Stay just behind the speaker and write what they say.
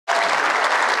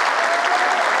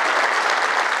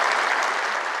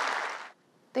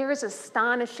there is an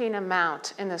astonishing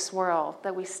amount in this world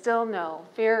that we still know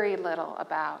very little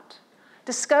about.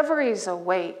 Discoveries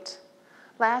await.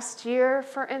 Last year,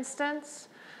 for instance,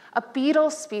 a beetle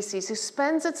species who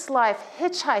spends its life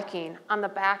hitchhiking on the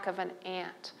back of an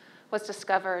ant was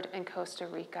discovered in Costa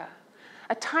Rica.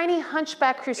 A tiny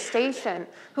hunchback crustacean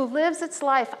who lives its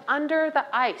life under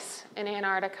the ice in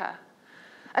Antarctica.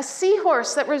 A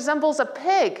seahorse that resembles a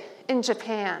pig in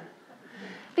Japan.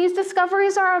 These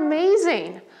discoveries are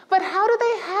amazing, but how do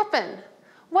they happen?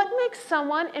 What makes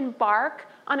someone embark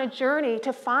on a journey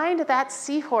to find that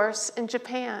seahorse in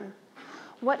Japan?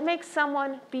 What makes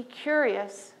someone be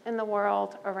curious in the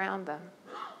world around them?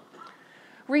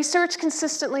 Research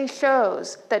consistently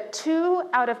shows that 2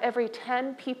 out of every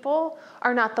 10 people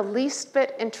are not the least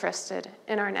bit interested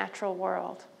in our natural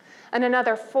world. And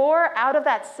another 4 out of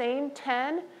that same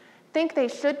 10 think they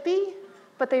should be,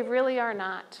 but they really are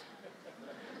not.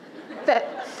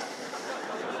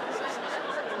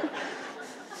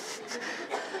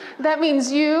 That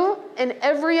means you and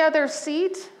every other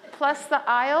seat, plus the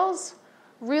aisles,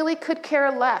 really could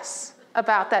care less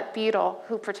about that beetle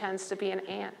who pretends to be an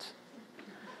ant.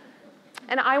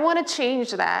 And I want to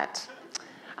change that.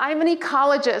 I'm an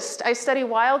ecologist. I study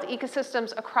wild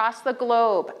ecosystems across the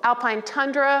globe, alpine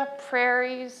tundra,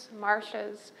 prairies,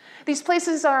 marshes. These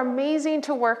places are amazing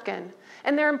to work in,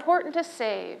 and they're important to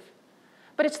save.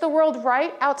 But it's the world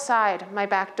right outside my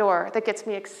back door that gets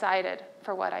me excited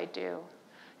for what I do.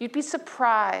 You'd be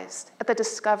surprised at the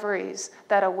discoveries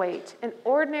that await in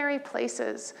ordinary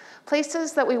places,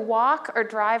 places that we walk or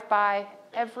drive by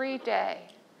every day.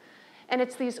 And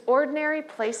it's these ordinary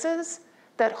places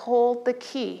that hold the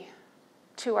key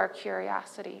to our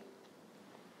curiosity.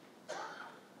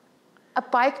 A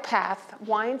bike path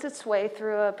winds its way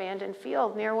through an abandoned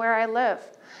field near where I live.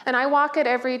 And I walk it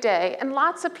every day, and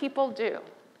lots of people do.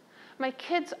 My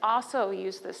kids also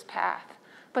use this path,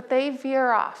 but they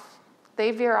veer off.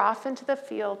 They veer off into the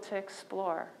field to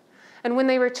explore. And when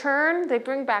they return, they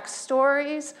bring back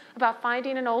stories about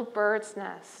finding an old bird's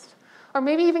nest, or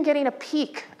maybe even getting a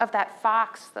peek of that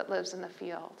fox that lives in the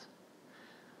field.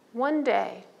 One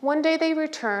day they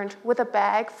returned with a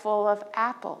bag full of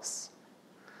apples.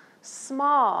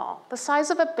 Small, the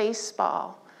size of a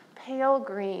baseball, pale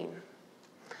green.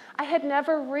 I had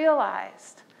never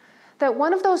realized that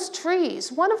one of those trees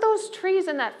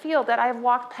in that field that I've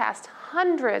walked past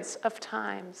hundreds of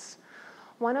times,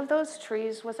 one of those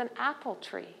trees was an apple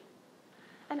tree.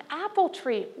 An apple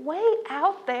tree way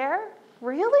out there?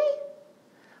 Really?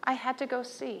 I had to go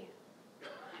see.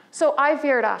 So I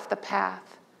veered off the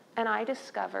path, and I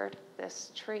discovered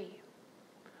this tree.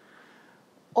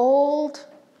 Old,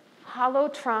 hollow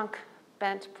trunk,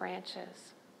 bent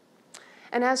branches.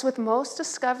 And as with most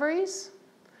discoveries,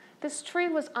 this tree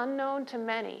was unknown to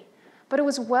many, but it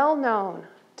was well known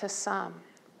to some.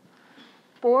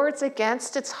 Boards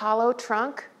against its hollow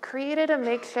trunk created a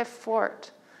makeshift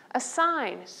fort, a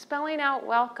sign spelling out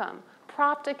welcome,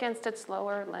 propped against its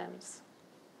lower limbs.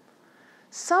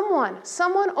 Someone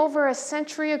over a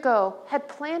century ago had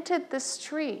planted this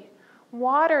tree,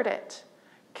 watered it,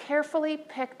 carefully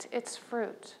picked its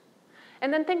fruit.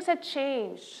 And then things had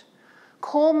changed.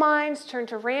 Coal mines turned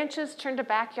to ranches, turned to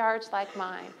backyards like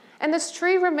mine. And this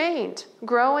tree remained,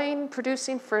 growing,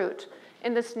 producing fruit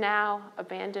in this now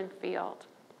abandoned field.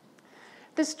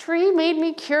 This tree made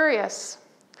me curious.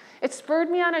 It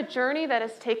spurred me on a journey that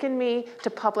has taken me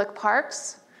to public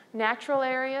parks, natural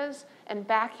areas, and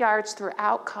backyards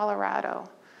throughout Colorado.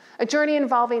 A journey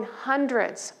involving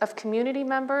hundreds of community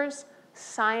members,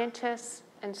 scientists,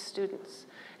 and students.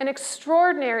 An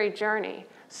extraordinary journey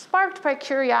sparked by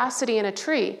curiosity in a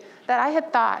tree that I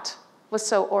had thought was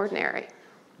so ordinary.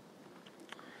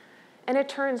 And it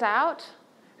turns out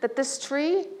that this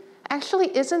tree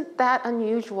actually isn't that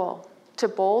unusual to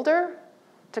Boulder,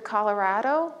 to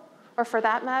Colorado, or for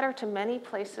that matter, to many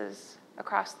places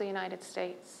across the United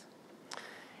States.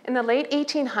 In the late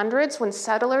 1800s, when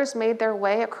settlers made their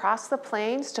way across the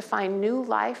plains to find new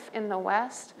life in the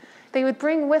West, they would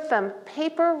bring with them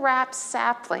paper-wrapped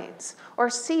saplings or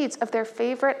seeds of their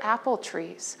favorite apple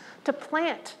trees to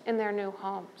plant in their new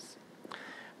homes.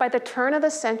 By the turn of the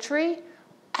century,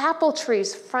 apple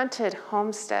trees fronted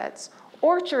homesteads,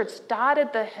 orchards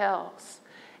dotted the hills,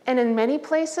 and in many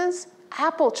places,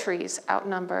 apple trees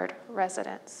outnumbered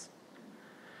residents.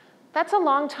 That's a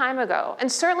long time ago,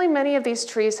 and certainly many of these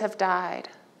trees have died.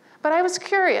 But I was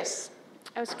curious.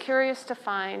 I was curious to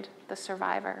find the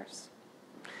survivors.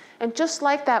 And just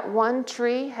like that one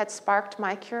tree had sparked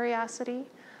my curiosity,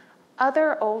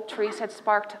 other old trees had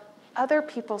sparked other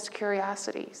people's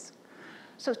curiosities.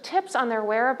 So tips on their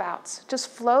whereabouts just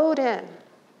flowed in.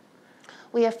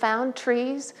 We have found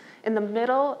trees in the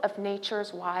middle of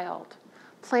nature's wild,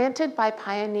 planted by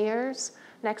pioneers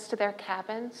next to their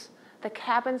cabins. The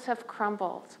cabins have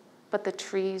crumbled, but the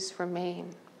trees remain.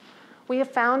 We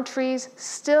have found trees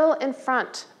still in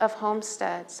front of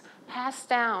homesteads, passed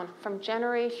down from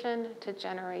generation to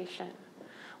generation.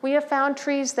 We have found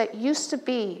trees that used to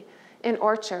be in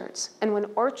orchards, and when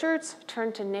orchards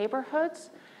turned to neighborhoods,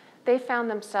 they found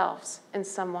themselves in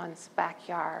someone's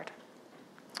backyard.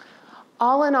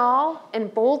 All in all, in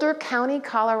Boulder County,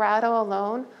 Colorado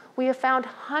alone, we have found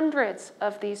hundreds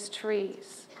of these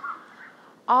trees.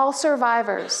 All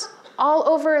survivors, all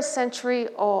over a century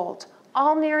old,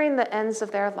 all nearing the ends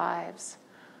of their lives,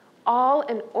 all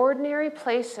in ordinary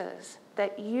places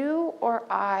that you or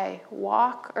I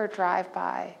walk or drive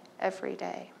by every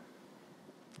day.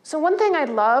 So one thing I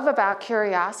love about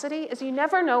curiosity is you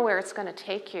never know where it's going to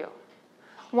take you.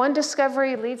 One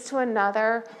discovery leads to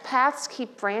another, paths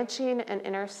keep branching and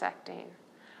intersecting.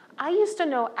 I used to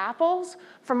know apples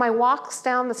from my walks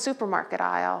down the supermarket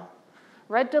aisle.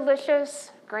 Red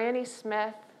Delicious, Granny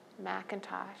Smith,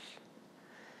 Macintosh.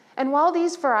 And while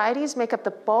these varieties make up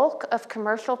the bulk of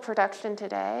commercial production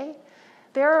today,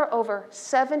 there are over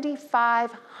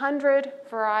 7,500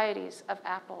 varieties of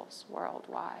apples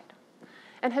worldwide.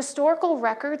 And historical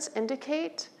records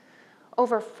indicate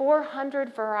over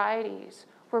 400 varieties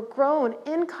were grown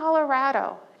in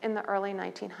Colorado in the early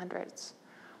 1900s.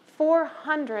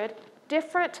 400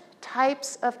 different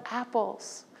types of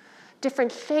apples,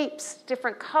 different shapes,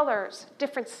 different colors,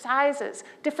 different sizes,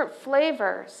 different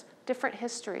flavors, different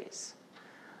histories.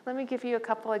 Let me give you a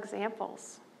couple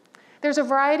examples. There's a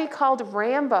variety called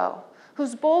Rambo,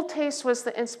 whose bold taste was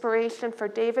the inspiration for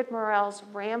David Morrell's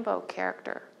Rambo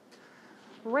character.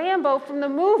 Rambo from the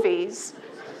movies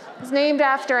is named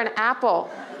after an apple.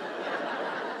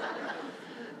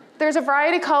 There's a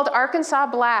variety called Arkansas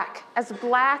Black as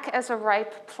a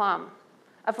ripe plum.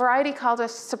 A variety called a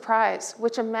Surprise,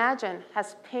 which imagine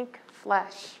has pink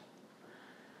flesh.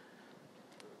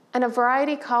 And a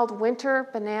variety called Winter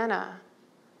Banana,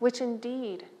 which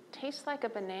indeed tastes like a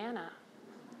banana.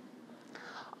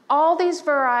 All these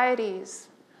varieties,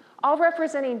 all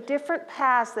representing different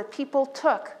paths that people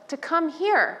took to come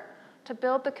here to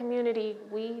build the community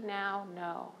we now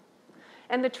know.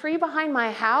 And the tree behind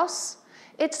my house,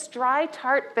 its dry,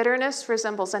 tart bitterness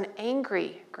resembles an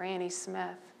angry Granny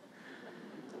Smith.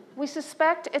 We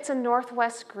suspect it's a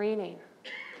Northwest greening,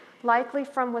 likely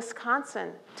from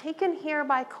Wisconsin, taken here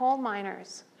by coal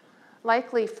miners,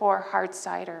 likely for hard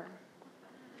cider.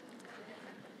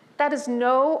 That is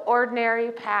no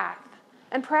ordinary path.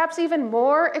 And perhaps even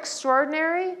more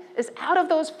extraordinary is out of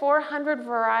those 400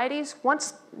 varieties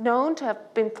once known to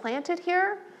have been planted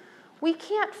here, we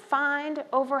can't find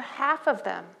over half of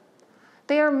them.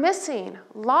 They are missing,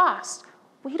 lost.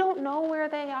 We don't know where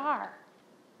they are.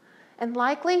 And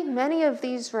likely many of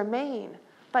these remain,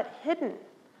 but hidden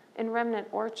in remnant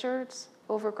orchards,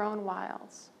 overgrown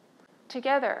wilds.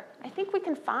 Together, I think we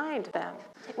can find them.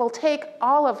 It will take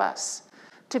all of us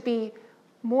to be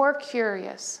more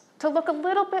curious, to look a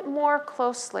little bit more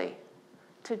closely,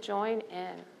 to join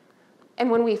in. And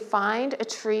when we find a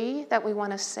tree that we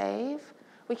want to save,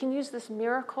 we can use this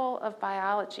miracle of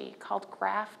biology called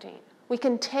grafting. We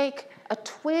can take a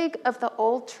twig of the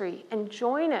old tree and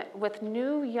join it with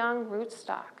new young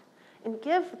rootstock and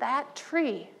give that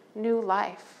tree new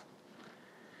life.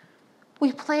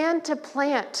 We plan to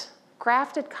plant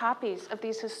grafted copies of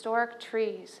these historic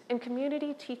trees in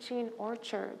community teaching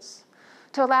orchards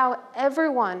to allow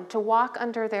everyone to walk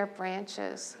under their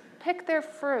branches, pick their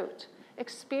fruit,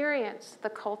 experience the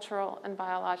cultural and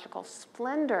biological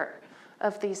splendor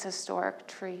of these historic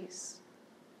trees.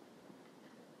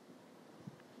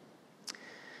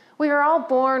 We are all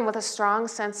born with a strong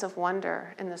sense of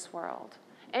wonder in this world.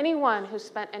 Anyone who's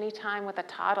spent any time with a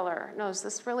toddler knows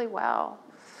this really well.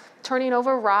 Turning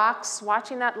over rocks,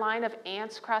 watching that line of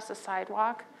ants cross the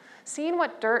sidewalk, seeing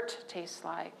what dirt tastes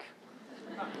like.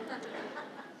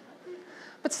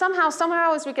 But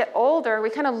somehow as we get older, we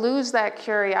kind of lose that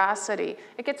curiosity.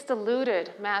 It gets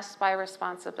diluted, masked by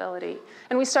responsibility.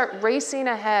 And we start racing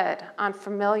ahead on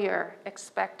familiar,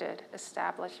 expected,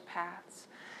 established paths.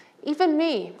 Even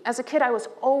me, as a kid, I was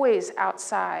always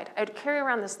outside. I'd carry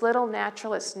around this little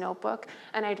naturalist notebook,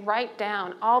 and I'd write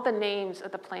down all the names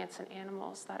of the plants and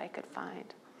animals that I could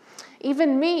find.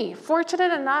 Even me,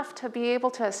 fortunate enough to be able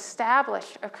to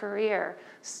establish a career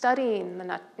studying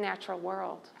the natural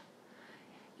world.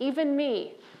 Even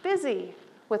me, busy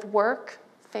with work,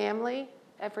 family,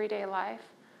 everyday life,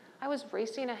 I was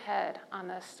racing ahead on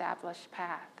the established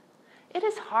path. It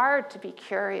is hard to be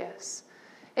curious.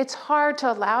 It's hard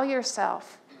to allow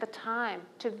yourself the time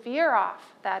to veer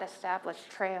off that established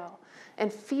trail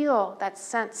and feel that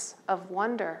sense of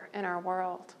wonder in our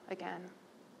world again.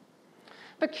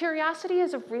 But curiosity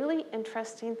is a really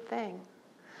interesting thing.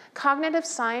 Cognitive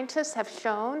scientists have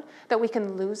shown that we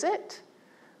can lose it,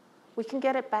 we can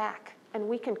get it back, and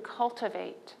we can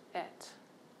cultivate it.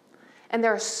 And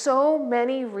there are so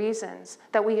many reasons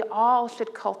that we all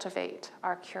should cultivate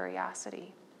our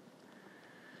curiosity.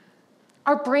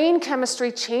 Our brain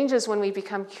chemistry changes when we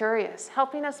become curious,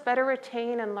 helping us better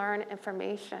retain and learn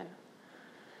information.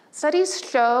 Studies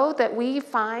show that we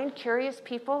find curious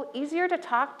people easier to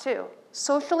talk to,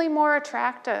 socially more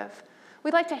attractive.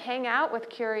 We like to hang out with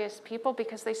curious people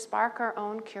because they spark our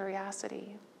own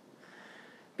curiosity.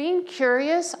 Being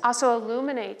curious also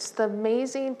illuminates the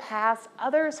amazing paths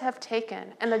others have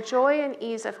taken and the joy and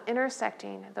ease of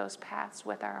intersecting those paths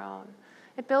with our own.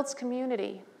 It builds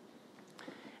community.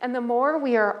 And the more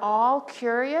we are all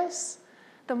curious,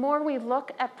 the more we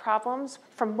look at problems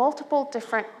from multiple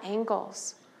different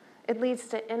angles. It leads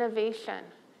to innovation,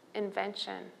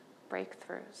 invention,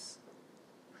 breakthroughs.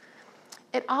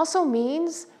 It also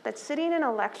means that sitting in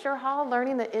a lecture hall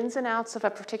learning the ins and outs of a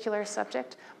particular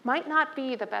subject might not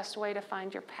be the best way to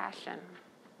find your passion.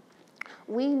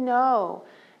 We know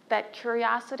that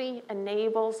curiosity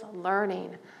enables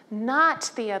learning,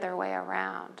 not the other way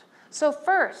around. So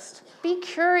first, be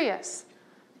curious,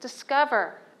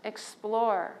 discover,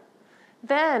 explore.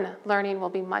 Then learning will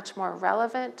be much more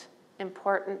relevant,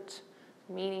 important,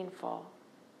 meaningful.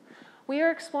 We are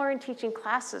exploring teaching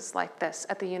classes like this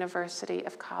at the University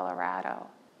of Colorado.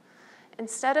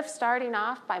 Instead of starting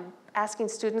off by asking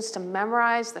students to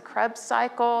memorize the Krebs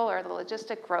cycle or the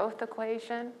logistic growth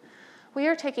equation, we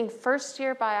are taking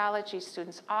first-year biology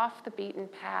students off the beaten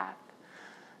path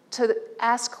to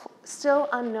ask still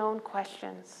unknown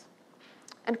questions.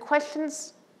 And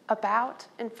questions about,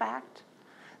 in fact,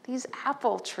 these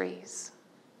apple trees.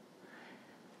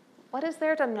 What is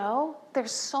there to know?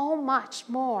 There's so much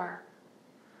more.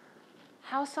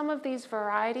 How some of these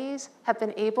varieties have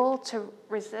been able to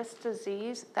resist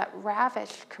disease that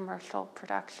ravished commercial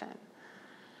production.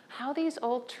 How these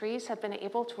old trees have been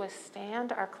able to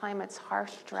withstand our climate's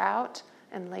harsh drought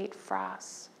and late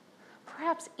frosts.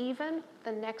 Perhaps even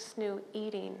the next new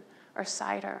eating or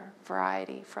cider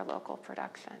variety for local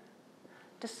production.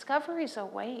 Discoveries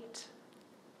await.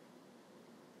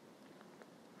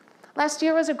 Last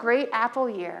year was a great apple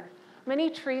year. Many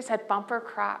trees had bumper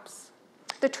crops.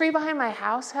 The tree behind my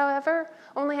house, however,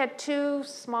 only had 2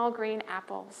 small green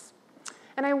apples.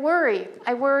 And I worry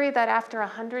that after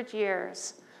 100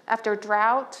 years, after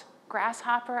drought,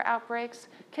 grasshopper outbreaks,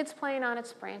 kids playing on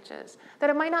its branches, that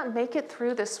it might not make it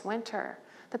through this winter,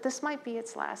 that this might be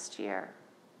its last year.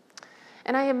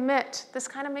 And I admit, this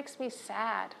kind of makes me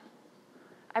sad.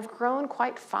 I've grown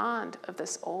quite fond of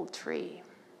this old tree.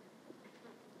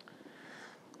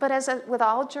 But as with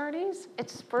all journeys,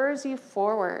 it spurs you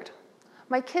forward.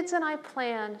 My kids and I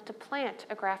plan to plant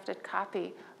a grafted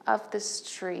copy of this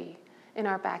tree in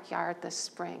our backyard this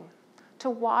spring, to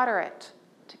water it,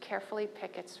 to carefully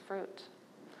pick its fruit.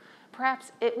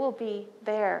 Perhaps it will be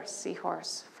their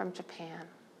seahorse from Japan.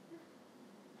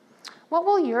 What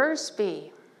will yours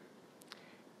be?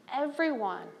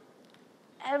 Everyone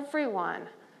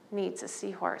needs a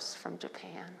seahorse from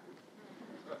Japan.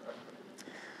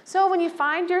 So when you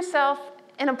find yourself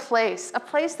in a place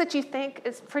that you think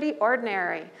is pretty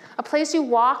ordinary, a place you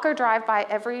walk or drive by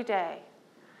every day,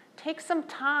 take some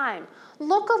time,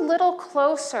 look a little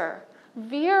closer,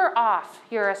 veer off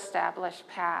your established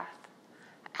path.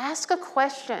 Ask a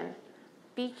question,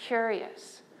 be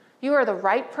curious. You are the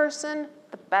right person,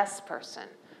 the best person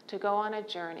to go on a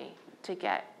journey to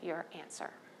get your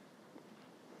answer.